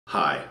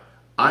Hi,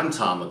 I'm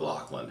Tom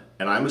McLaughlin,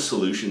 and I'm a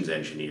solutions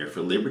engineer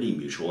for Liberty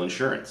Mutual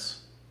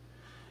Insurance.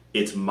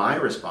 It's my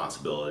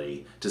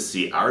responsibility to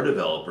see our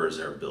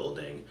developers are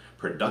building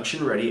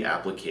production-ready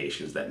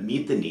applications that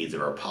meet the needs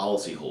of our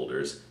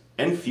policyholders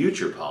and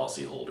future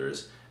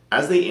policyholders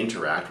as they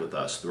interact with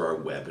us through our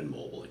web and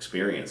mobile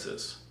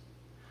experiences.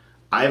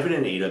 I've been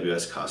an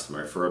AWS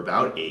customer for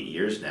about 8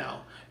 years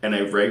now, and I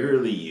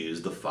regularly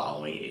use the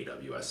following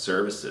AWS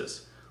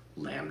services: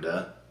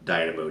 Lambda,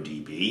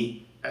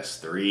 DynamoDB,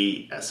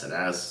 S3,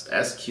 SNS,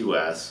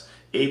 SQS,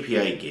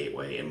 API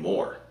Gateway, and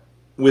more.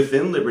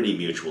 Within Liberty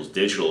Mutual's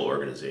digital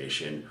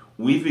organization,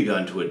 we've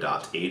begun to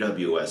adopt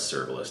AWS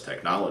serverless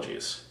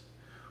technologies.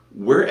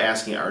 We're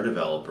asking our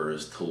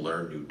developers to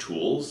learn new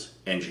tools,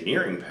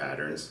 engineering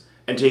patterns,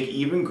 and take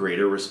even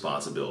greater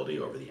responsibility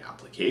over the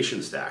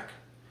application stack.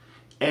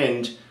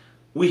 And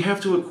we have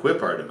to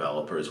equip our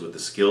developers with the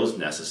skills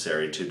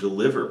necessary to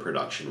deliver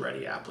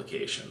production-ready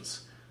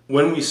applications.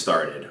 When we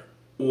started,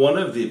 one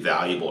of the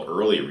valuable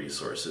early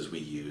resources we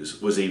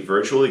used was a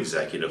virtual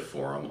executive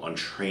forum on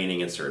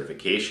training and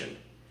certification.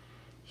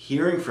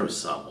 Hearing from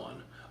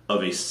someone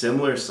of a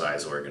similar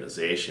size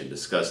organization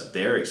discuss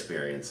their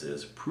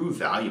experiences proved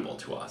valuable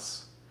to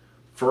us.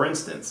 For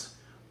instance,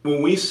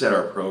 when we set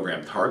our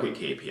program target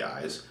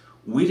KPIs,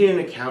 we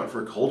didn't account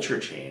for culture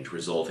change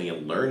resulting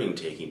in learning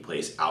taking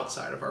place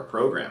outside of our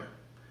program.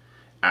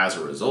 As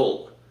a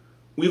result,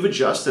 we've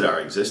adjusted our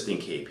existing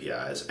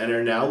KPIs and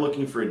are now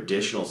looking for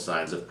additional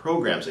signs of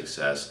program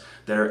success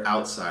that are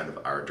outside of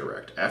our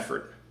direct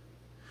effort.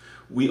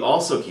 We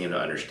also came to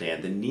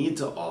understand the need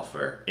to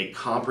offer a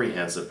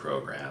comprehensive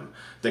program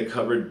that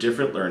covered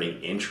different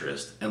learning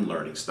interests and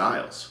learning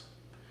styles.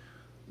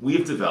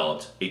 We've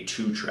developed a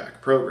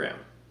 2-track program.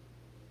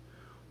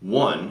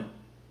 One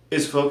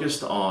is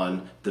focused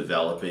on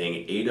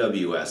developing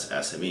AWS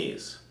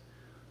SMEs.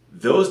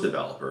 Those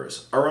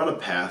developers are on a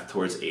path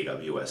towards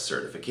AWS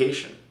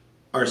certification.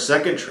 Our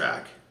second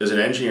track is an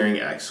engineering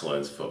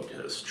excellence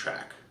focused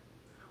track.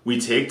 We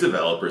take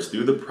developers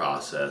through the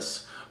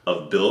process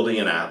of building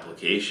an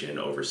application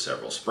over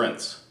several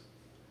sprints.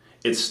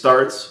 It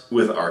starts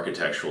with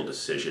architectural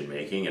decision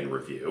making and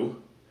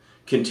review,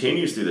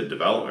 continues through the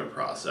development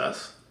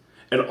process,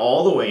 and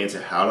all the way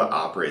into how to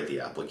operate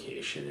the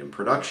application in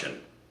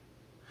production.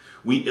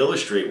 We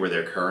illustrate where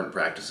their current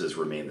practices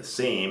remain the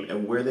same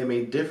and where they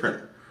may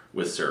differ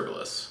with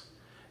serverless.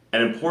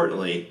 And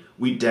importantly,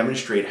 we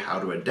demonstrate how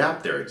to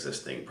adapt their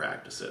existing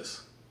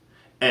practices.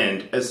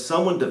 And as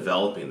someone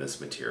developing this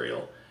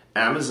material,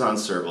 Amazon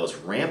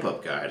Serverless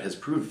Ramp-Up Guide has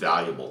proved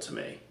valuable to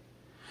me.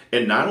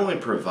 It not only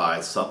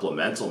provides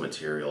supplemental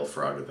material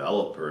for our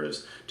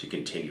developers to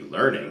continue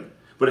learning,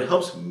 but it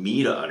helps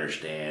me to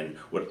understand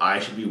what I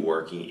should be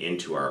working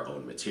into our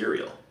own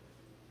material.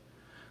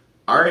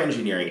 Our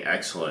engineering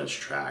excellence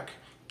track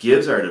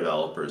gives our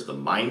developers the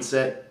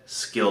mindset,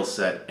 skill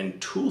set,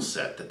 and tool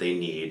set that they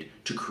need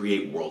to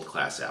create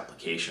world-class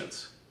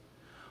applications.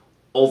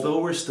 Although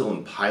we're still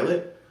in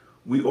pilot,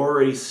 we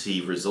already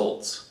see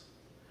results.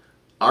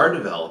 Our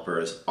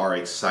developers are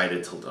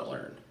excited to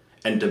learn,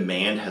 and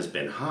demand has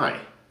been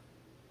high.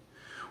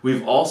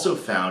 We've also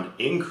found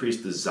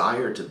increased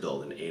desire to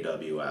build in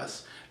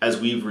AWS as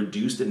we've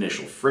reduced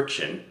initial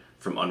friction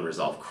from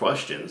unresolved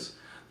questions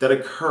that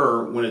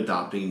occur when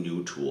adopting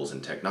new tools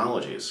and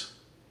technologies.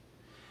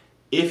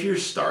 If you're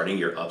starting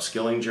your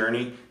upskilling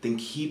journey, then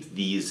keep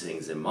these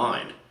things in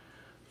mind.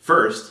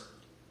 First,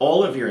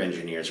 all of your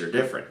engineers are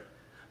different.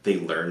 They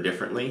learn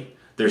differently,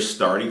 they're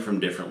starting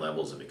from different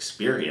levels of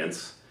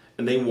experience,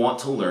 and they want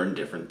to learn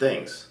different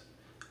things.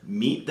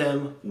 Meet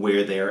them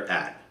where they are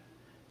at,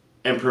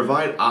 and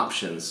provide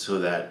options so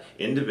that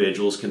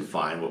individuals can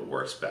find what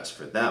works best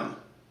for them.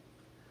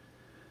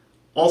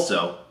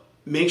 Also,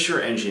 make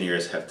sure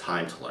engineers have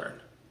time to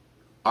learn.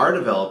 Our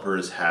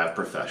developers have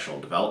professional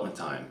development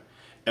time,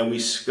 and we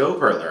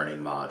scope our learning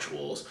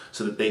modules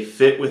so that they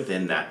fit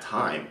within that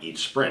time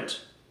each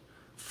sprint.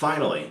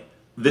 Finally,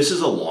 this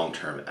is a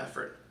long-term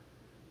effort.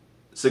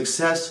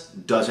 Success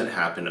doesn't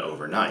happen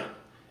overnight,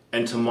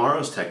 and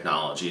tomorrow's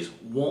technologies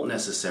won't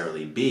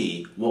necessarily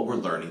be what we're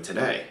learning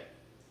today.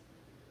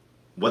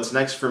 What's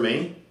next for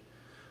me?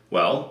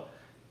 Well,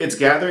 it's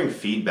gathering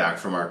feedback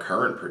from our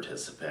current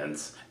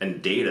participants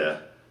and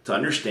data to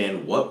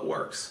understand what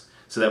works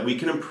so that we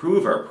can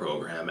improve our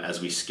program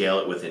as we scale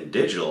it within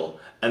digital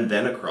and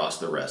then across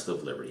the rest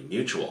of Liberty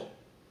Mutual.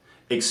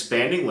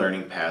 Expanding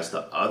learning paths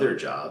to other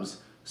jobs,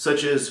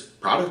 such as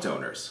product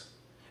owners,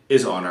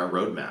 is on our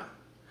roadmap.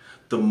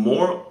 The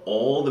more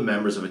all the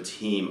members of a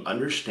team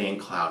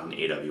understand cloud and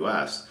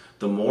AWS,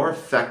 the more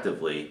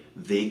effectively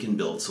they can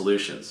build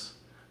solutions.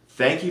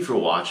 Thank you for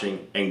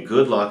watching, and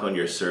good luck on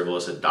your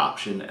serverless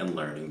adoption and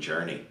learning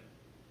journey.